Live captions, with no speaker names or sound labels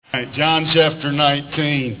right, John chapter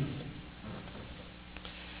 19.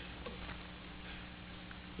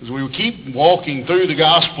 As we keep walking through the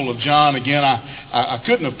Gospel of John, again, I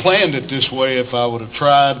couldn't have planned it this way if I would have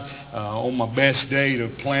tried on my best day to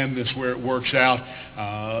plan this where it works out,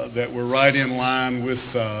 that we're right in line with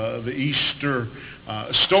the Easter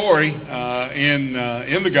story in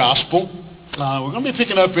the Gospel. We're going to be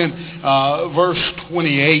picking up in verse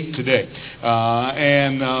 28 today.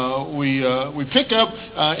 We pick up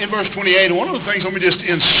in verse 28, and one of the things, let me just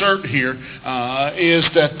insert here, is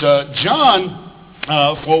that John,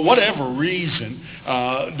 for whatever reason,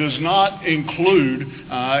 does not include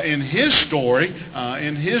in his story,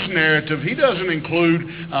 in his narrative, he doesn't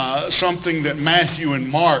include something that Matthew and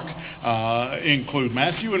Mark include.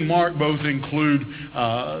 Matthew and Mark both include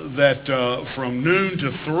that from noon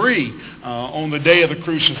to 3 on the day of the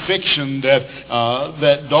crucifixion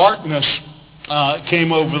that darkness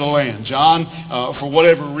came over the land. John, for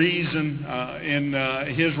whatever reason, in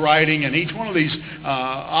his writing, and each one of these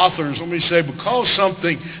authors, let me say, because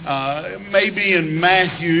something may be in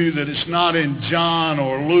Matthew that it's not in John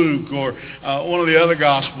or Luke or one of the other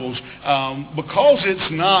Gospels, because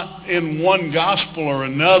it's not in one Gospel or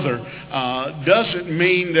another, doesn't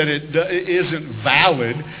mean that it isn't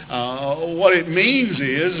valid. What it means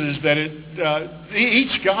is that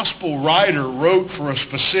each Gospel writer wrote for a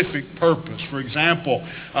specific purpose. For example,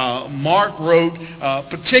 Mark wrote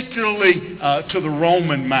particularly to the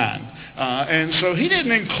Roman mind. And so he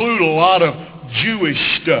didn't include a lot of Jewish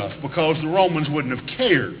stuff because the Romans wouldn't have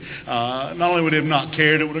cared. Not only would they have not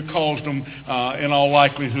cared, it would have caused them, in all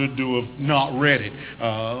likelihood, to have not read it.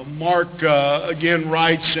 Mark, again,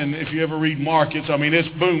 writes, and if you ever read Mark, it's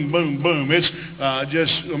boom, boom, boom. It's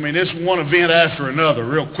it's one event after another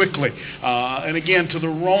real quickly. And again, to the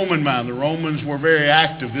Roman mind, the Romans were very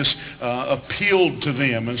active. This appealed to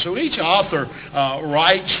them. And so each author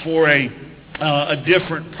writes for a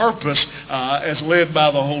different purpose as led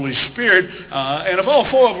by the Holy Spirit. And if all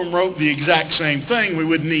four of them wrote the exact same thing, we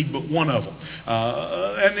would need but one of them.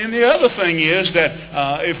 And then the other thing is that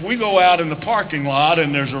if we go out in the parking lot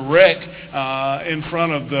and there's a wreck in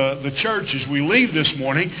front of the church as we leave this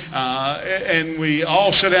morning, and we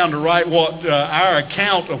all sit down to write what our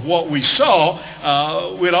account of what we saw,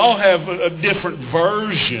 we'd all have a different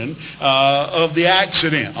version of the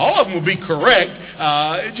accident. All of them would be correct.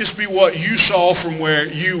 It'd just be what you saw from where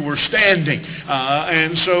you were standing.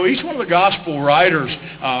 And so each one of the gospel writers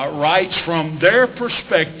writes from their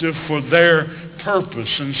perspective for their purpose.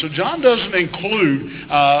 And so John doesn't include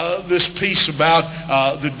this piece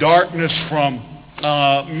about the darkness from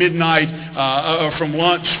midnight, from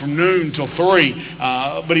lunch, from noon till 3.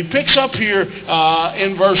 But he picks up here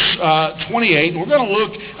in verse 28. We're going to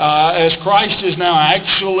look as Christ is now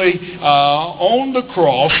actually on the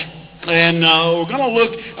cross. And we're going to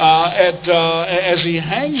look at, as he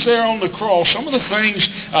hangs there on the cross, some of the things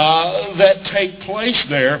that take place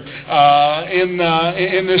there in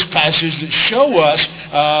this passage that show us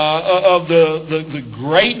of the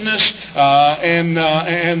greatness and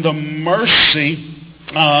the mercy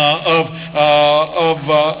of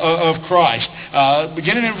Christ.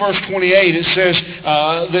 Beginning in verse 28, it says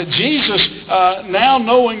that Jesus, now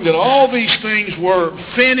knowing that all these things were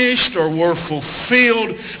finished or were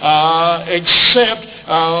fulfilled, except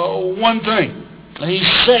one thing. He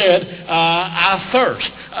said, I thirst.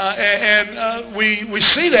 And we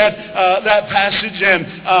see that passage, and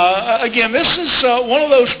again, this is one of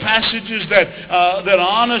those passages that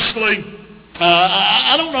honestly,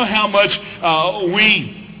 I don't know how much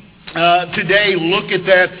we today look at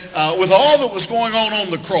that with all that was going on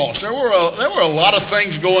the cross. There were a lot of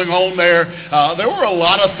things going on there. There were a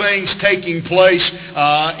lot of things taking place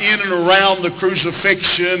in and around the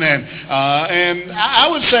crucifixion, and I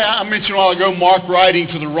would say, I mentioned a while ago, Mark writing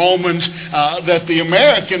to the Romans, that the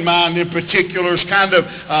American mind in particular is kind of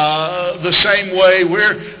the same way.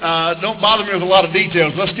 Don't bother me with a lot of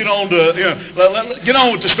details. Let's get on to get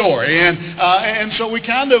on with the story, and so we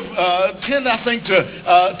kind of tend, I think,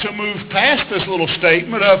 to move past this little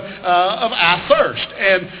statement of I thirst,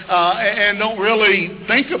 and don't really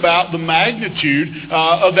think about the magnitude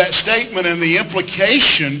of that statement and the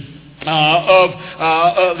implication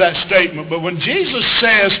of that statement. But when Jesus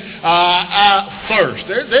says I thirst,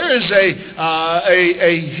 there is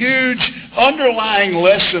a huge underlying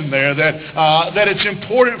lesson there that it's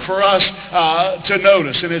important for us to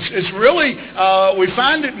notice, and it's really we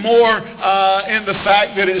find it more in the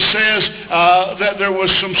fact that it says that there was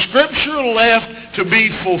some scripture left to be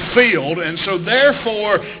fulfilled, and so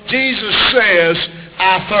therefore Jesus says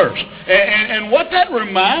I thirst. And what that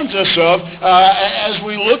reminds us of as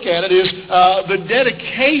we look at it is the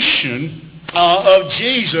dedication of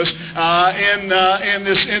Jesus in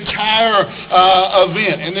this entire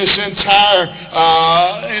event, in this entire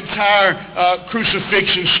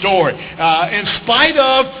crucifixion story. In spite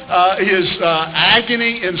of his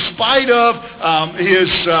agony, in spite of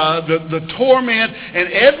the torment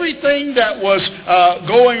and everything that was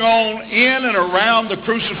going on in and around the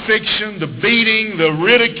crucifixion, the beating, the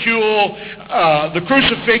ridicule, the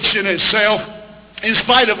crucifixion itself, in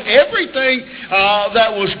spite of everything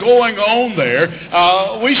that was going on there,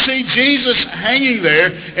 we see Jesus hanging there,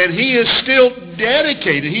 and he is still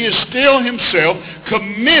dedicated. He is still himself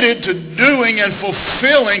committed to doing and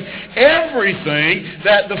fulfilling everything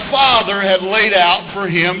that the Father had laid out for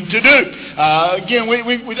him to do. Again,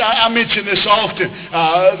 I mention this often,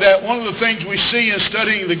 that one of the things we see in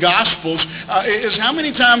studying the Gospels is how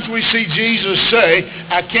many times we see Jesus say,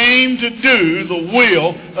 I came to do the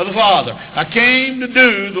will of the Father. I came to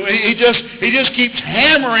do, he just keeps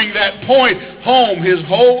hammering that point home his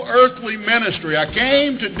whole earthly ministry. I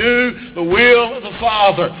came to do the will of the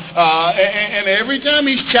Father. And every time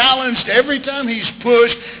he's challenged, every time he's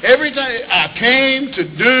pushed, every time, I came to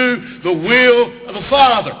do the will of the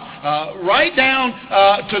Father. Right down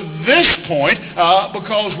to this point,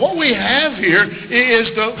 because what we have here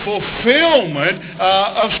is the fulfillment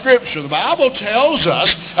of Scripture. The Bible tells us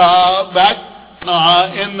back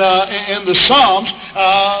in the Psalms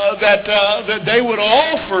that they would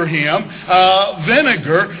offer him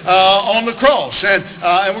vinegar on the cross, and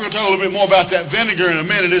we're going to talk a little bit more about that vinegar in a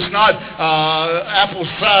minute. It's not apple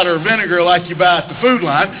cider vinegar like you buy at the food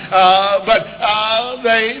line, but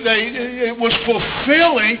it was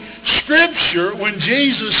fulfilling Scripture when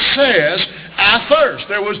Jesus says, I thirst.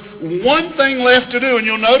 There was one thing left to do, and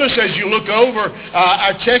you'll notice as you look over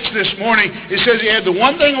our text this morning, it says he had the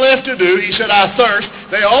one thing left to do. He said, I thirst.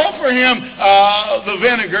 They offer him the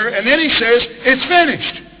vinegar, and then he says, it's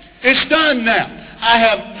finished. It's done now. I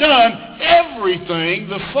have done everything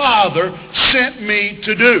the Father sent me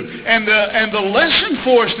to do. And the lesson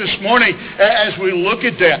for us this morning, as we look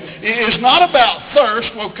at that, is not about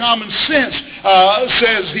thirst. Well, common sense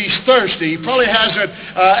says he's thirsty. He probably hasn't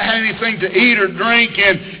had anything to eat or drink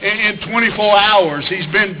in 24 hours. He's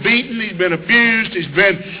been beaten. He's been abused. He's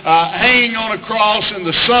been hanging on a cross in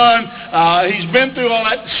the sun. He's been through all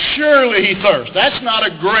that. Surely he thirsts. That's not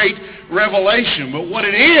a great revelation, but what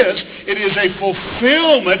it is a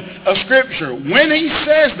fulfillment of Scripture. When he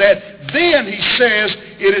says that, then he says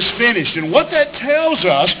it is finished. And what that tells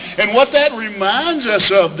us, and what that reminds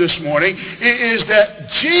us of this morning, is that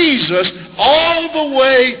Jesus, all the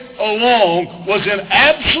way along, was in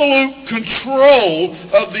absolute control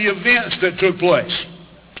of the events that took place.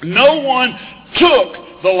 No one took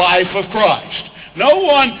the life of Christ. No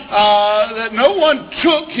one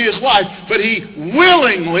took his life, but he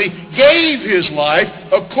willingly gave his life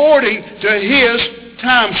according to his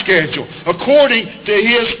time schedule, according to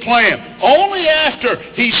his plan. Only after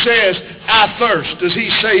he says, I thirst, does he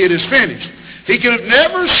say it is finished. He could have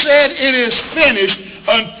never said it is finished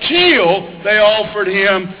until they offered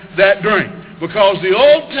him that drink, because the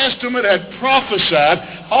Old Testament had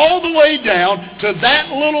prophesied all the way down to that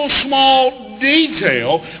little small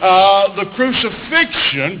detail, the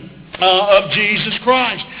crucifixion of Jesus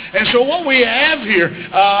Christ. And so what we have here,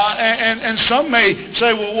 and some may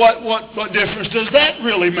say, well, what difference does that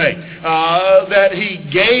really make? That he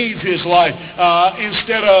gave his life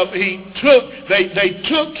instead of they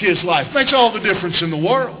took his life. Makes all the difference in the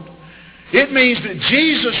world. It means that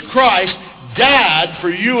Jesus Christ died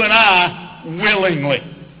for you and I willingly.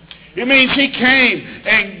 It means he came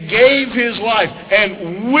and gave his life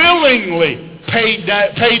and willingly paid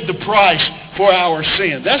the price for our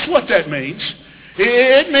sin. That's what that means.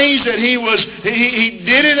 It means that he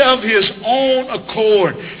did it of his own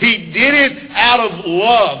accord. He did it out of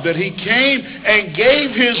love, that he came and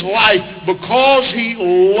gave his life because he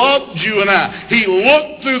loved you and I. He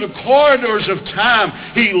looked through the corridors of time.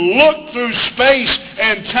 He looked through space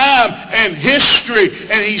and time and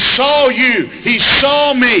history, and he saw you. He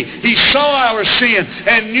saw me. He saw our sin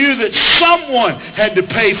and knew that someone had to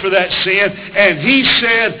pay for that sin, and he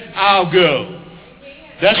said, I'll go.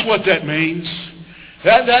 That's what that means.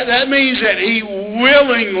 That means that he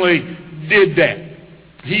willingly did that.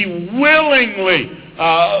 He willingly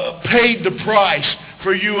paid the price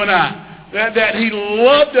for you and I. That he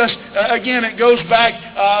loved us. Again, it goes back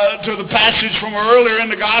to the passage from earlier in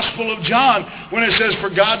the Gospel of John when it says, for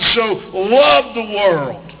God so loved the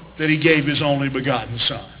world that he gave his only begotten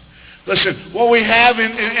Son. Listen, what we have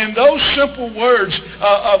in those simple words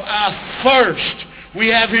of our thirst, we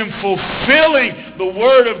have him fulfilling the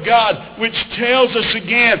Word of God, which tells us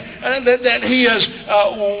again that he is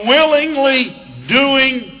willingly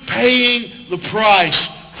doing paying the price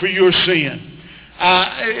for your sin.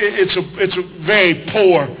 It's a very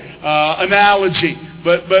poor analogy,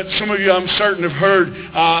 but some of you, I'm certain, have heard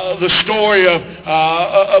the story of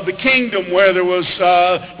the kingdom where there were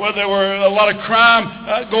a lot of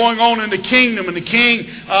crime going on in the kingdom, and the king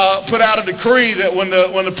put out a decree that when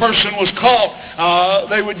the person was caught,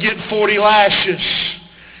 they would get 40 lashes.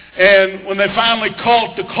 And when they finally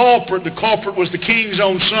caught the culprit was the king's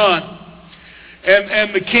own son.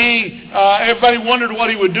 And the king, everybody wondered what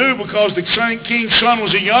he would do, because the king's son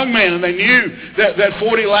was a young man, and they knew that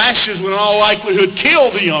 40 lashes would in all likelihood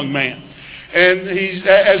kill the young man. And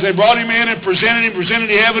as they brought him in and presented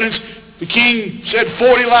the evidence, the king said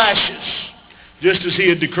 40 lashes, just as he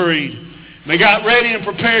had decreed. And they got ready and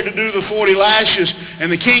prepared to do the 40 lashes,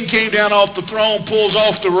 and the king came down off the throne, pulls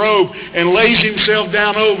off the robe, and lays himself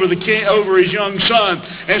down over his young son,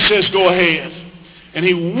 and says, "Go ahead." And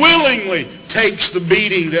he willingly takes the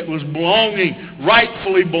beating that was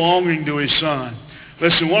rightfully belonging to his son.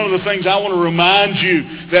 Listen, one of the things I want to remind you,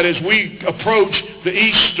 that as we approach the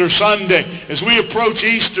Easter Sunday, as we approach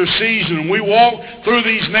Easter season, and we walk through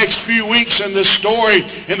these next few weeks in this story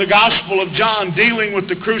in the Gospel of John, dealing with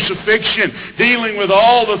the crucifixion, dealing with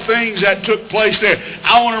all the things that took place there,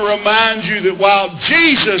 I want to remind you that while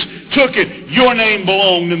Jesus took it, your name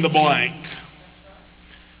belonged in the blank.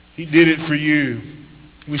 He did it for you.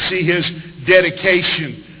 We see his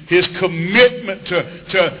dedication, his commitment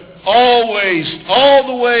to always, all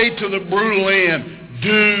the way to the brutal end,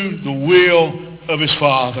 do the will of his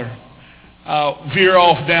Father. I'll veer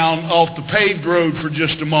off the paved road for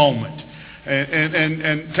just a moment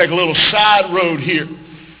and take a little side road here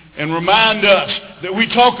and remind us that we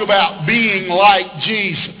talk about being like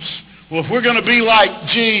Jesus. Well, if we're going to be like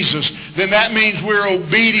Jesus, then that means we're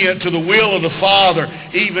obedient to the will of the Father,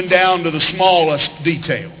 even down to the smallest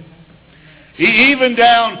detail. Even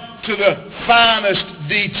down to the finest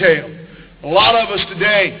detail. A lot of us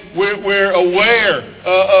today, we're aware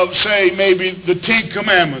of, say, maybe the 10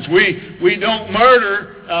 Commandments. We don't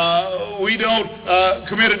murder. We don't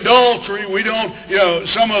commit adultery. We don't,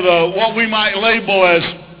 some of what we might label as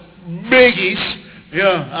biggies.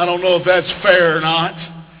 I don't know if that's fair or not.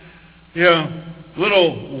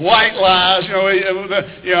 Little white lies.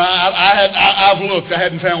 I've looked. I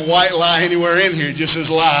hadn't found white lie anywhere in here. It just says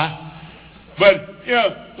lie. But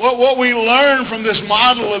what we learn from this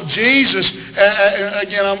model of Jesus,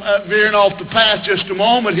 again, I'm veering off the path just a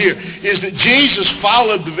moment here, is that Jesus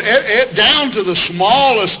followed down to the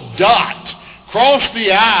smallest dot. Cross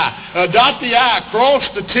the I, dot the I, cross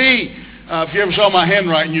the T. If you ever saw my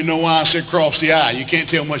handwriting, you know why I said cross the I. You can't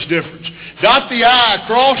tell much difference. Dot the I,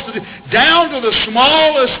 cross the T, down to the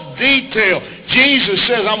smallest detail. Jesus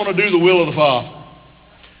says, I'm going to do the will of the Father.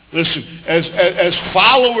 Listen, as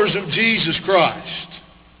followers of Jesus Christ,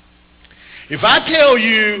 if I tell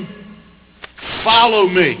you, follow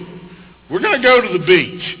me, we're going to go to the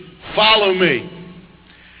beach, follow me.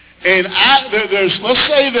 And let's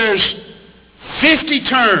say there's 50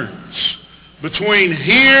 turns between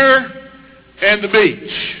here and the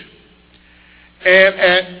beach. And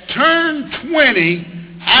at turn 20,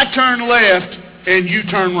 I turn left and you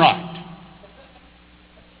turn right.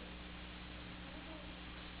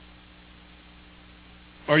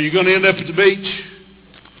 Are you going to end up at the beach?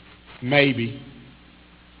 Maybe.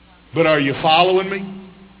 But are you following me?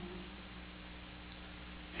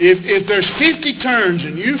 If there's 50 turns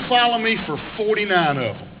and you follow me for 49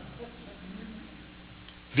 of them,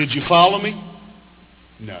 did you follow me?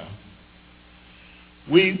 No.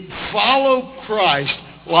 We follow Christ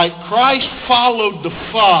like Christ followed the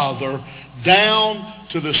Father down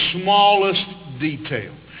to the smallest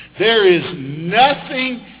detail. There is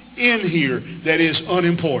nothing in here that is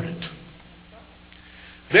unimportant.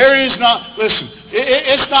 There is not, listen,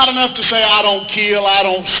 it's not enough to say I don't kill, I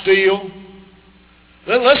don't steal.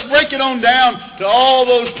 Let's break it on down to all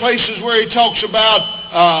those places where he talks about,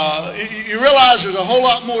 you realize there's a whole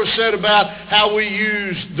lot more said about how we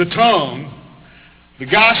use the tongue, the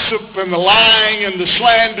gossip and the lying and the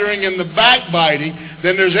slandering and the backbiting,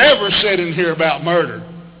 than there's ever said in here about murder.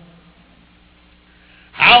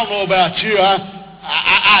 I don't know about you,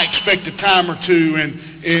 I expect a time or two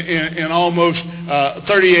in almost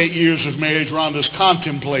 38 years of marriage, Rhonda's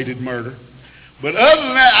contemplated murder. But other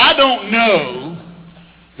than that, I don't know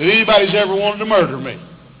that anybody's ever wanted to murder me.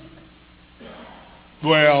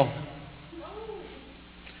 Well,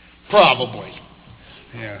 probably.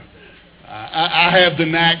 Yeah. I have the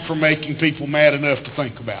knack for making people mad enough to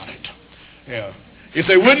think about it. Yeah. If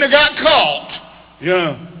they wouldn't have got caught,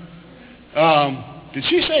 did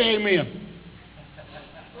she say amen?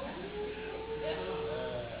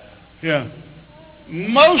 Yeah.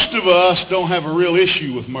 most of us don't have a real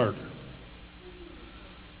issue with murder.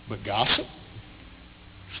 But gossip,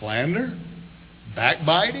 slander,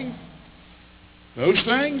 backbiting, those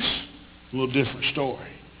things, a little different story.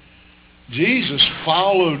 Jesus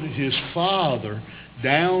followed his Father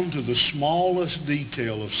down to the smallest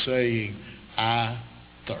detail of saying, I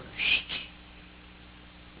thirst.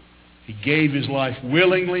 He gave his life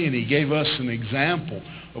willingly, and he gave us an example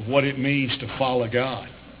of what it means to follow God.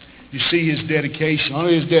 You see his dedication. Not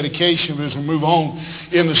only his dedication, but as we move on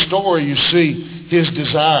in the story, you see his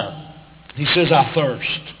desire. He says, I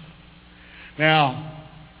thirst. Now,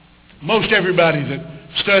 most everybody that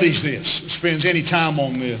studies this, spends any time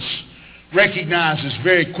on this, recognizes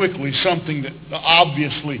very quickly something that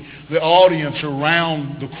obviously the audience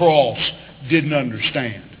around the cross didn't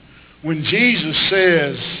understand. When Jesus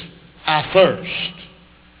says, I thirst,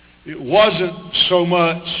 it wasn't so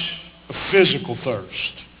much a physical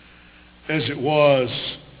thirst as it was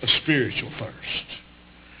a spiritual thirst.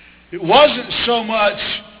 It wasn't so much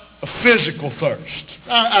a physical thirst.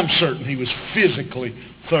 I'm certain he was physically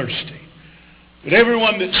thirsty. But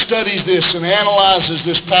everyone that studies this and analyzes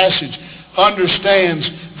this passage understands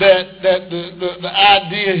that the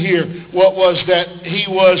idea here was that he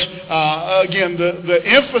was, again, the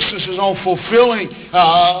emphasis is on fulfilling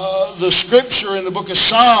the scripture in the book of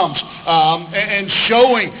Psalms and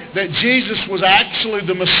showing that Jesus was actually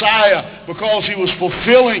the Messiah because he was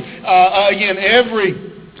fulfilling, again, every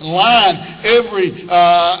line, every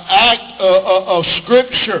act of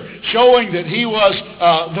Scripture showing that he was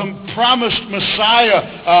the promised Messiah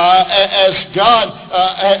as God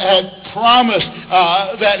had promised,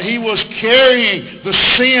 that he was carrying the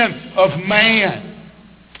sin of man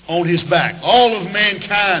on his back. All of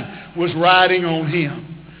mankind was riding on him.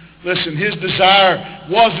 Listen, his desire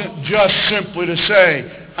wasn't just simply to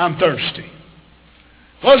say, I'm thirsty.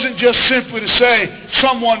 It wasn't just simply to say,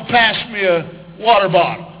 someone pass me a water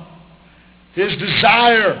bottle. His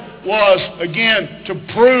desire was, again, to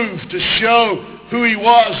prove, to show who he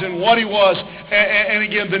was and what he was, and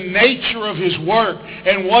again, the nature of his work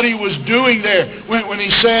and what he was doing there. When he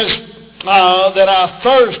says that I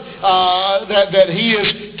thirst, that he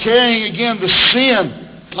is carrying, again, the sin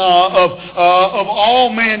of all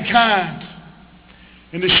mankind.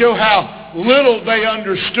 And to show how little they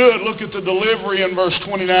understood, look at the delivery in verse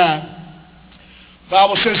 29. The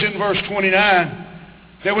Bible says in verse 29,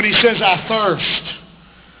 that when he says, I thirst,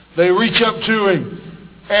 they reach up to him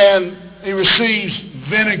and he receives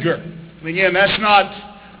vinegar. And again, that's not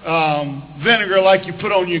vinegar like you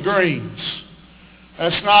put on your greens.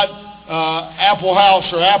 That's not Apple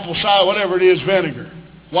House or apple cider, whatever it is, vinegar.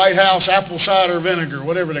 White House apple cider vinegar,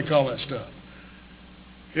 whatever they call that stuff.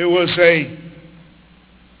 It was a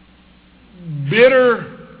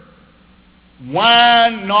bitter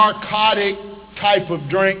wine narcotic type of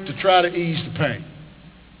drink to try to ease the pain.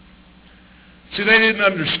 See, they didn't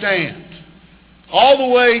understand. All the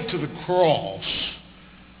way to the cross,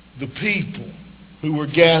 the people who were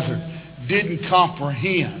gathered didn't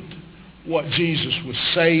comprehend what Jesus was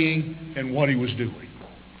saying and what he was doing.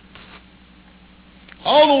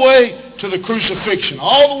 All the way to the crucifixion,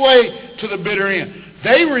 all the way to the bitter end,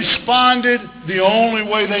 they responded the only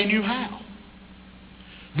way they knew how.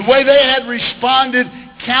 The way they had responded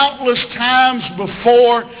countless times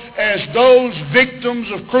before as those victims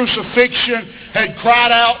of crucifixion had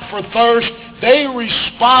cried out for thirst, they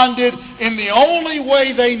responded in the only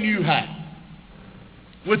way they knew how.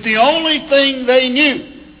 With the only thing they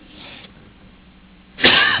knew.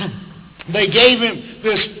 They gave him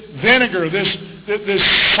this vinegar, this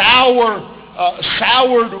soured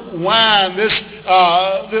wine, this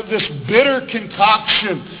bitter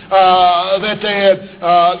concoction that they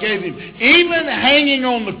had gave him. Even hanging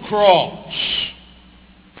on the cross,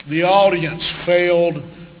 the audience failed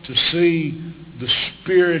to see the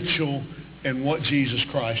spiritual and what Jesus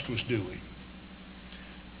Christ was doing.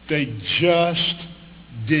 They just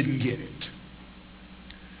didn't get it.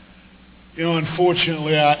 You know,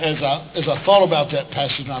 unfortunately, as I thought about that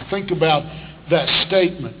passage and I think about that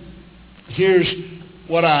statement, here's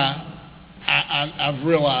what I've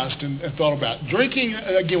realized and thought about. Drinking,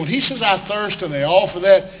 again, when he says I thirst and they offer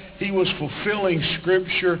that, he was fulfilling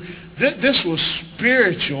Scripture. This was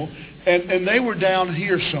spiritual, and they were down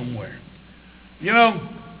here somewhere. You know,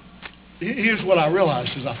 here's what I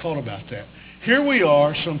realized as I thought about that. Here we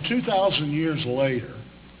are, some 2,000 years later,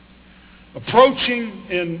 approaching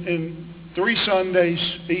in 3 Sundays,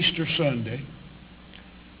 Easter Sunday.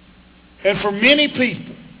 And for many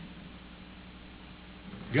people,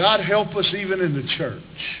 God help us even in the church,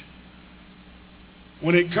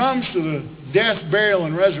 when it comes to the death, burial,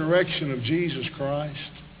 and resurrection of Jesus Christ,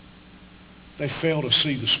 they fail to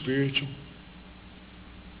see the spiritual.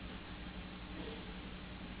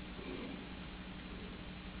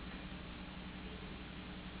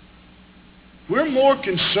 We're more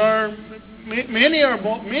concerned, many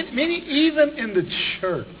even in the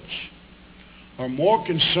church, are more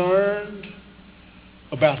concerned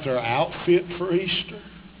about their outfit for Easter,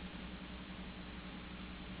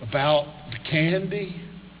 about the candy,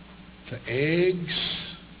 the eggs,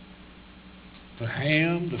 the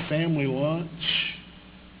ham, the family lunch.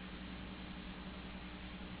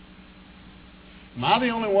 Am I the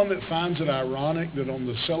only one that finds it ironic that on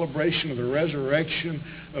the celebration of the resurrection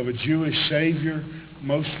of a Jewish Savior,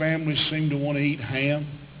 most families seem to want to eat ham?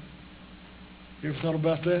 You ever thought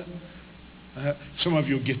about that? Some of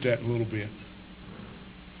you will get that in a little bit.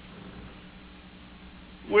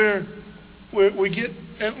 We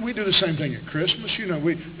do the same thing at Christmas.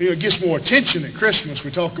 It gets more attention at Christmas.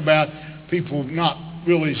 We talk about people not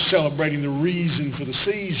really celebrating the reason for the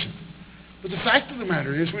season. But the fact of the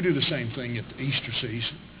matter is we do the same thing at the Easter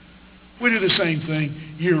season. We do the same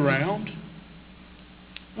thing year-round.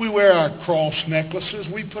 We wear our cross necklaces.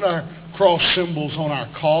 We put our cross symbols on our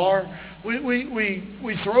car.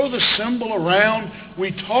 We throw the symbol around.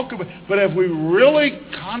 We talk about, but have we really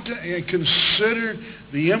considered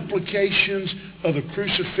the implications of the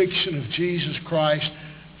crucifixion of Jesus Christ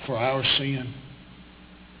for our sin?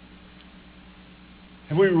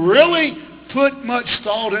 Have we really put much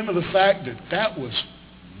thought into the fact that that was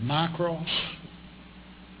my cross?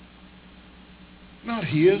 Not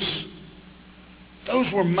his.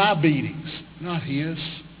 Those were my beatings, not his.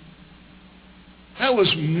 That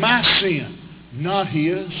was my sin, not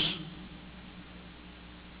his.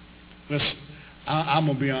 Listen, I'm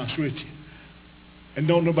going to be honest with you. And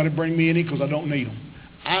don't nobody bring me any because I don't need them.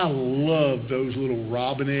 I love those little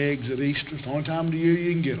robin eggs at Easter. It's the only time of the year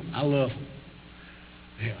you can get them. I love them.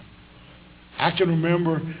 Yeah. I can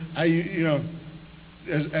remember, as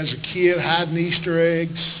a kid, hiding Easter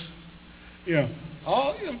eggs.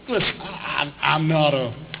 Listen, I'm not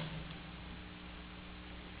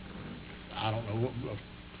I don't know.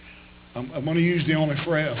 I'm going to use the only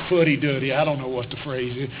phrase, fuddy-duddy. I don't know what the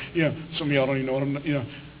phrase is. Some of y'all don't even know what I'm.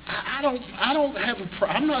 I don't have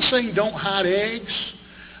I'm not saying don't hide eggs.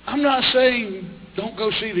 I'm not saying don't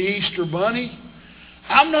go see the Easter bunny.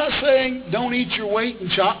 I'm not saying don't eat your weight in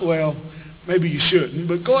chocolate. Well, maybe you shouldn't,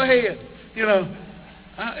 but go ahead.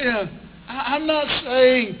 I'm not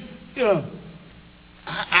saying.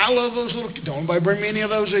 I love those little. Don't anybody bring me any of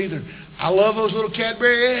those either. I love those little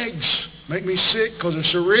Cadbury eggs. Make me sick because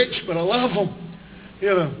they're so rich, but I love them.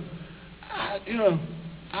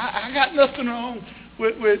 I got nothing wrong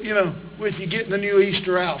with you getting a new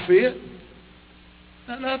Easter outfit.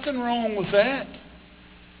 Nothing wrong with that.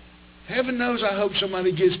 Heaven knows I hope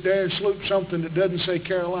somebody gets there and sloops something that doesn't say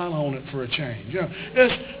Carolina on it for a change.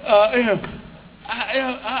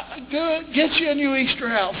 Get you a new Easter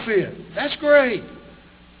outfit. That's great.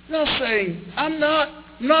 I'm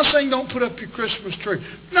not saying don't put up your Christmas tree.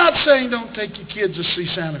 I'm not saying don't take your kids to see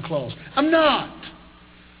Santa Claus. I'm not.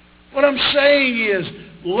 What I'm saying is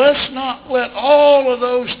let's not let all of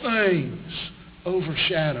those things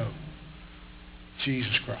overshadow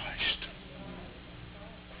Jesus Christ.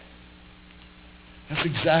 That's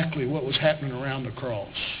exactly what was happening around the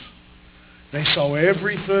cross. They saw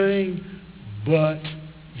everything but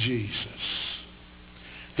Jesus.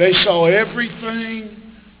 They saw everything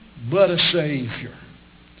but a Savior.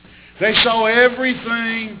 They saw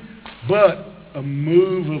everything but a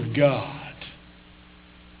move of God.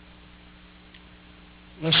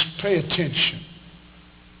 Let's pay attention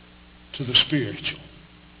to the spiritual.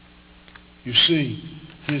 You see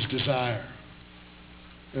his desire.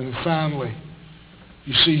 And then finally,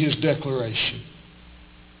 you see his declaration.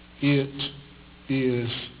 It is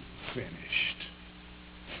finished.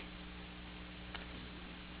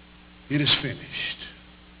 It is finished.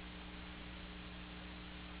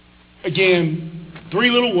 Again, three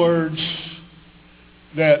little words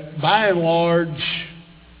that by and large,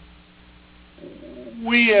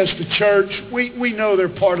 we as the church, we know they're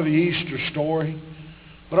part of the Easter story.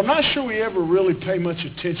 But I'm not sure we ever really pay much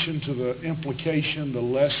attention to the implication, the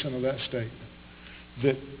lesson of that statement.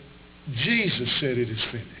 That Jesus said it is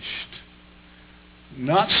finished.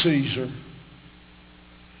 Not Caesar,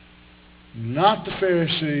 not the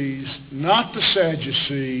Pharisees, not the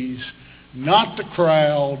Sadducees, not the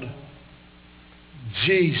crowd.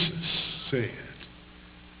 Jesus said,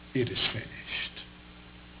 it is finished.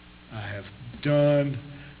 I have done.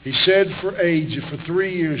 He said for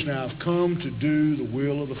 3 years now, I've come to do the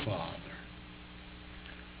will of the Father.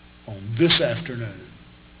 On this afternoon,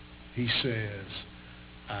 he says,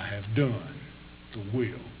 I have done the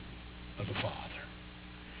will of the Father.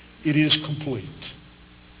 It is complete.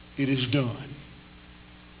 It is done.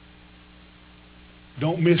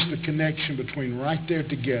 Don't miss the connection between right there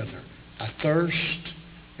together. I thirst,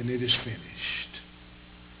 and it is finished.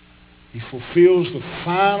 He fulfills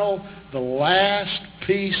the last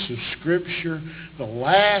piece of Scripture, the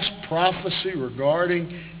last prophecy regarding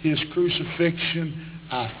his crucifixion.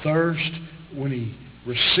 I thirst. When he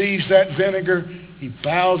receives that vinegar, he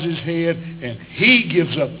bows his head and he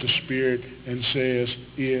gives up the Spirit and says,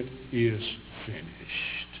 it is finished.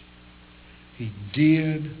 He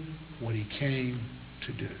did what he came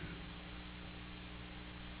to do.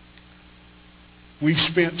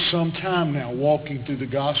 We've spent some time now walking through the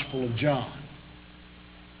Gospel of John.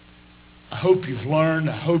 I hope you've learned.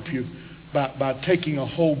 I hope you, by taking a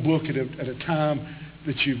whole book at a time,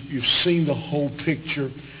 that you've seen the whole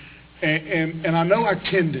picture. And I know our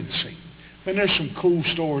tendency. And there's some cool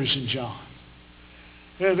stories in John.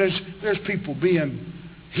 There's people being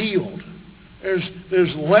healed.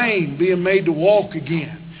 There's lame being made to walk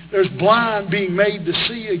again. There's blind being made to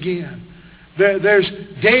see again. There's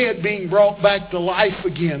dead being brought back to life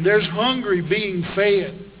again. There's hungry being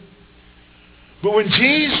fed. But when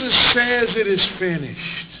Jesus says it is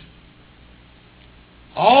finished,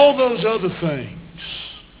 all those other things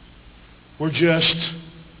were just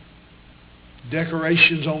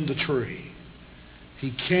decorations on the tree.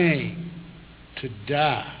 He came to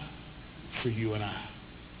die for you and I.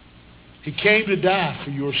 He came to die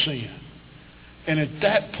for your sin. And at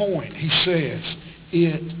that point, he says,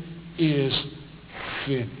 it is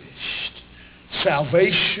finished.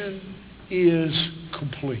 Salvation is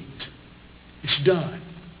complete. It's done.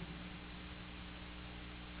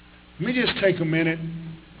 Let me just take a minute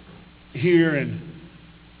here, and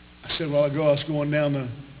I said a while ago I was going down the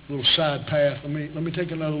little side path. Let me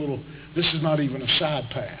take another little. This is not even a side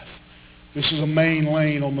path. This is a main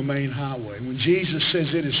lane on the main highway. When Jesus says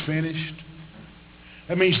it is finished,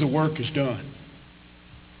 that means the work is done.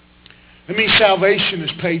 It means salvation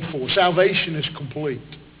is paid for. Salvation is complete.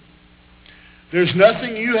 There's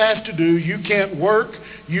nothing you have to do. You can't work.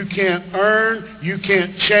 You can't earn. You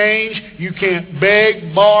can't change. You can't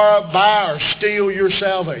beg, borrow, buy, or steal your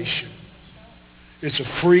salvation. It's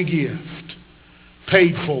a free gift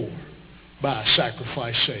paid for by a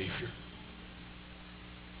sacrifice Savior.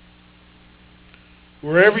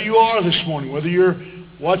 Wherever you are this morning, whether you're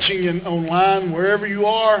watching online, wherever you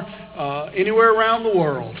are, anywhere around the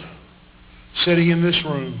world, sitting in this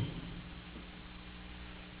room,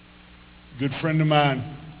 a good friend of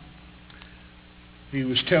mine, he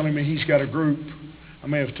was telling me he's got a group, I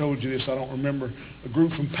may have told you this, I don't remember, a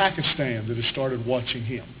group from Pakistan that has started watching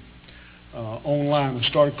him online and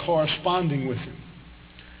started corresponding with him.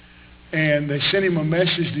 And they sent him a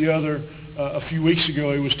message a few weeks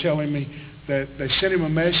ago. He was telling me that they sent him a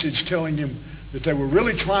message telling him that they were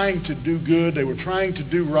really trying to do good. They were trying to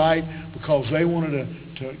do right because they wanted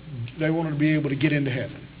to be able to get into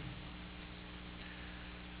heaven.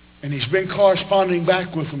 And he's been corresponding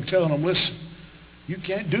back with them, telling them, listen, you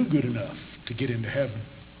can't do good enough to get into heaven.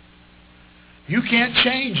 You can't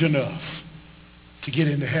change enough to get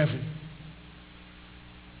into heaven.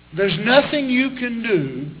 There's nothing you can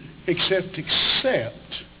do except accept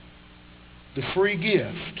the free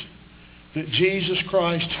gift that Jesus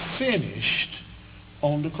Christ finished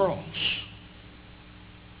on the cross.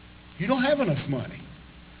 You don't have enough money.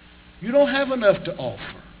 You don't have enough to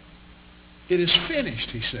offer. It is finished,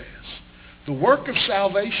 he says. The work of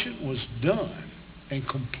salvation was done and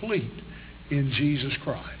complete in Jesus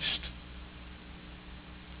Christ.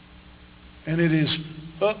 And it is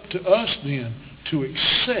up to us then to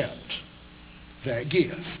accept that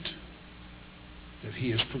gift that he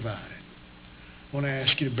has provided. I want to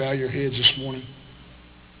ask you to bow your heads this morning.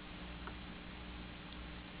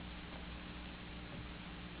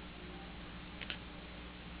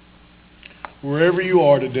 Wherever you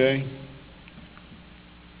are today,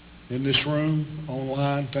 in this room,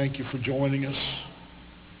 online, thank you for joining us.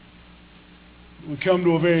 We come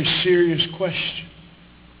to a very serious question.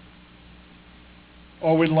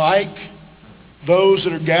 Are we like those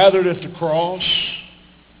that are gathered at the cross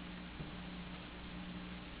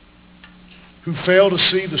who fail to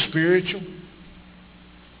see the spiritual,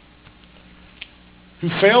 who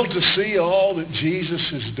fail to see all that Jesus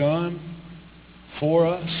has done for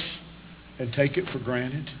us and take it for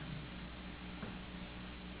granted?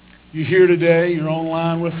 You're here today, you're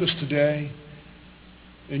online with us today,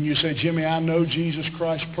 and you say, Jimmy, I know Jesus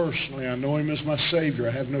Christ personally. I know him as my Savior.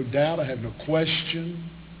 I have no doubt. I have no question.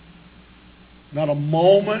 Not a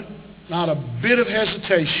moment, not a bit of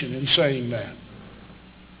hesitation in saying that.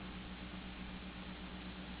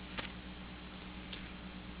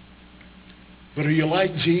 But are you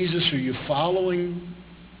like Jesus? Are you following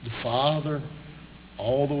the Father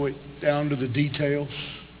all the way down to the details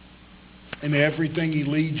and everything he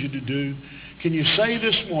leads you to do? Can you say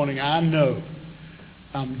this morning, I know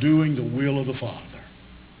I'm doing the will of the Father?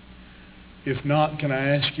 If not, can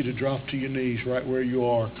I ask you to drop to your knees right where you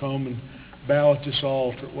are? Come and bow at this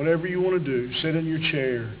altar. Whatever you want to do, sit in your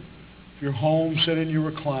chair. If you're home, sit in your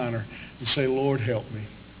recliner and say, Lord, help me.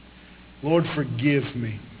 Lord, forgive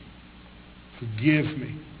me. Forgive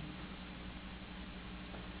me.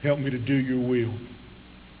 Help me to do your will.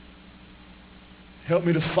 Help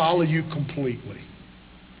me to follow you completely,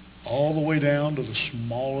 all the way down to the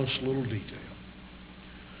smallest little detail.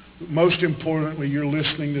 But most importantly, you're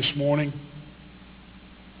listening this morning.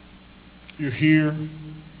 You're here,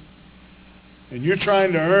 and you're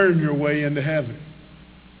trying to earn your way into heaven.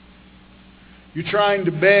 You're trying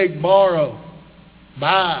to beg, borrow,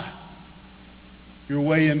 buy your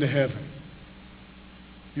way into heaven.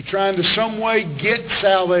 You're trying to some way get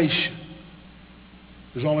salvation.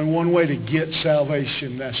 There's only one way to get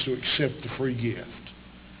salvation, and that's to accept the free gift.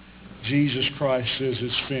 Jesus Christ says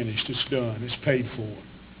it's finished, it's done, it's paid for,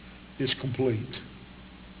 it's complete.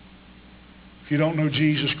 If you don't know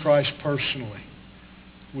Jesus Christ personally,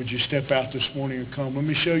 would you step out this morning and come? Let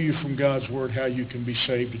me show you from God's Word how you can be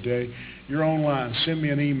saved today. You're online. Send me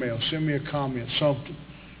an email. Send me a comment, something.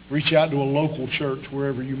 Reach out to a local church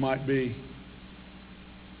wherever you might be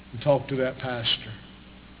and talk to that pastor.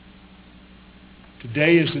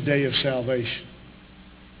 Today is the day of salvation.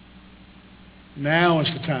 Now is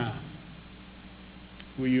the time.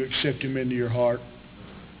 Will you accept him into your heart?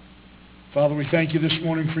 Father, we thank you this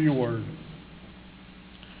morning for your word.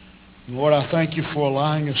 And Lord, I thank you for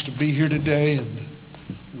allowing us to be here today and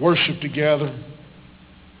worship together.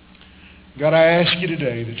 God, I ask you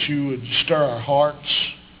today that you would stir our hearts.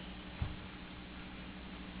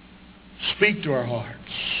 Speak to our hearts.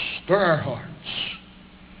 Stir our hearts.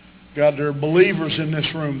 God, there are believers in this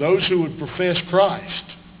room, those who would profess Christ.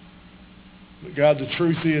 But God, the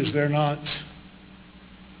truth is they're not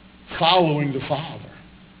following the Father.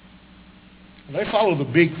 They follow the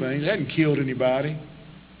big things. They hadn't killed anybody.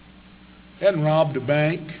 They hadn't robbed a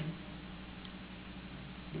bank.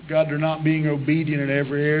 But God, they're not being obedient in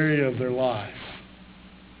every area of their life.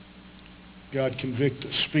 God, convict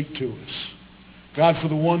us. Speak to us. God, for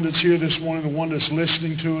the one that's here this morning, the one that's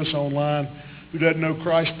listening to us online, who doesn't know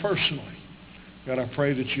Christ personally, God, I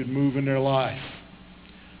pray that you'd move in their life.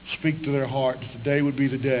 Speak to their heart. That today would be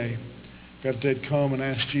the day, God, that they'd come and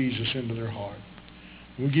ask Jesus into their heart.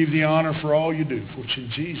 We'll give you the honor for all you do, for it's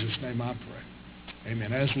in Jesus' name I pray.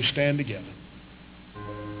 Amen. As we stand together.